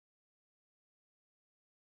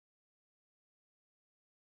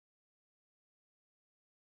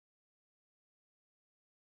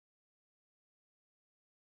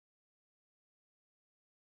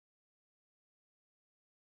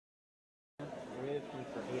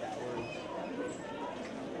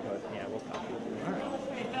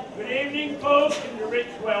evening, folks, and a rich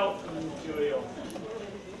welcome to you.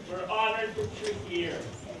 We're honored that you're here.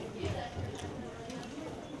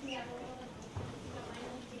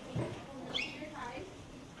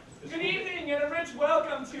 Good evening and a rich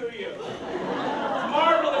welcome to you. It's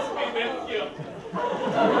marvelous to be with you.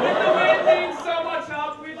 With the wind being so much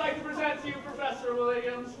up, we'd like to present to you Professor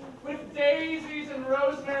Williams with daisies and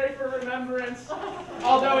rosemary for remembrance,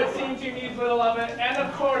 although it seems you need little of it, and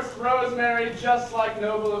of course rosemary just like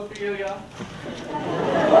noble Ophelia.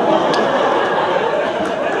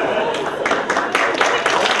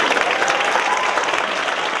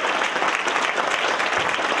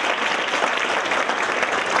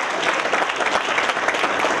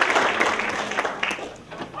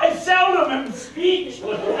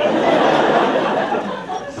 Speechless.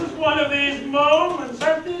 This is one of these moments.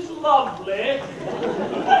 Aren't these lovely?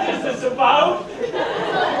 What is this about?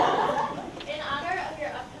 In honor of your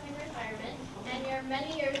upcoming retirement and your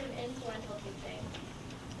many years of influential teaching,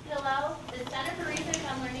 Hillel, the Center for Research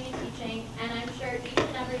on Learning and Teaching, and I'm sure each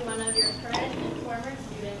and every one of your current and former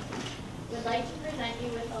students would like to present you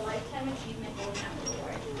with a Lifetime Achievement Golden Apple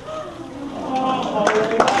Award.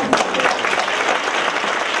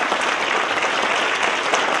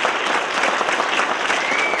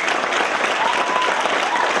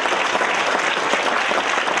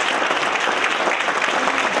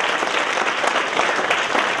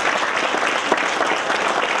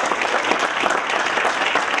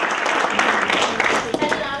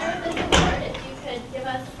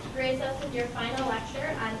 Your final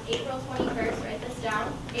lecture on April 21st, write this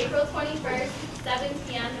down, April 21st, 7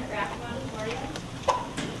 p.m. at Rackham Auditorium.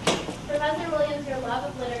 Professor Williams, your love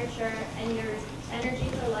of literature and your energy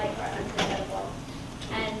for life are unforgettable,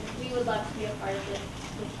 and we would love to be a part of this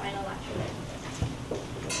final lecture.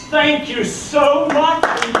 Thank you so much,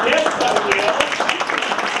 and yes, I will.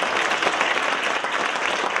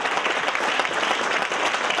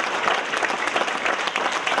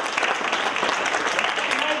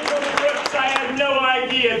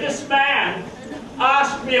 This man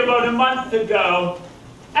asked me about a month ago,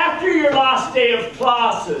 after your last day of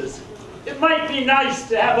classes, it might be nice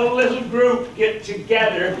to have a little group get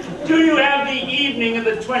together. Do you have the evening of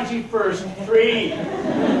the 21st free?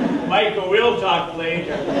 Michael, we'll talk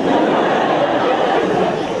later.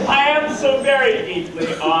 I am so very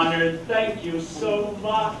deeply honored. Thank you so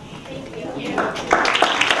much. Thank you.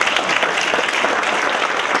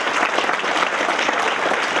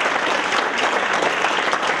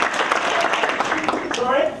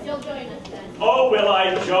 Oh, will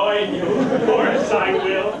I join you? Of course I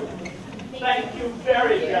will. Thank you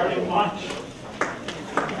very, very much.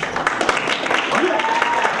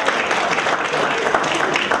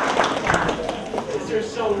 These are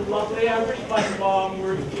so lovely. I wish my mom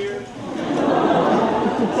were here.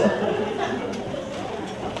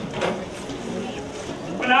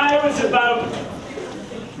 When I was about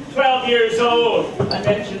 12 years old, I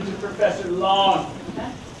mentioned to Professor Long,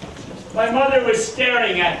 my mother was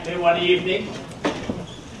staring at me one evening,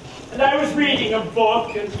 and I was reading a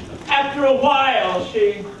book, and after a while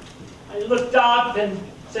I looked up and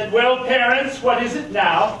said, "Well, parents, what is it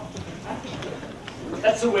now?"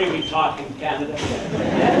 That's the way we talk in Canada.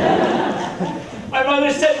 My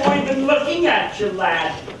mother said, "Well, we've been looking at you,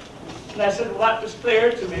 lad." And I said, "Well, that was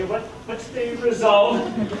clear to me. What's the result?"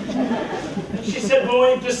 And she said, "Well,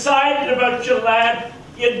 we've decided about you, lad.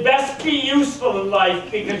 You'd best be useful in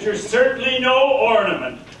life because you're certainly no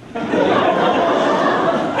ornament." I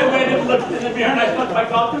went and looked in the mirror and I thought, I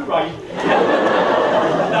got it right.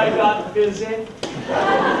 And I got busy.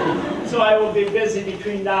 So I will be busy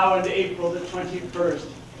between now and April the 21st.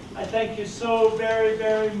 I thank you so very,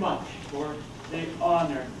 very much for the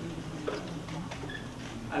honor.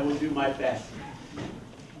 I will do my best.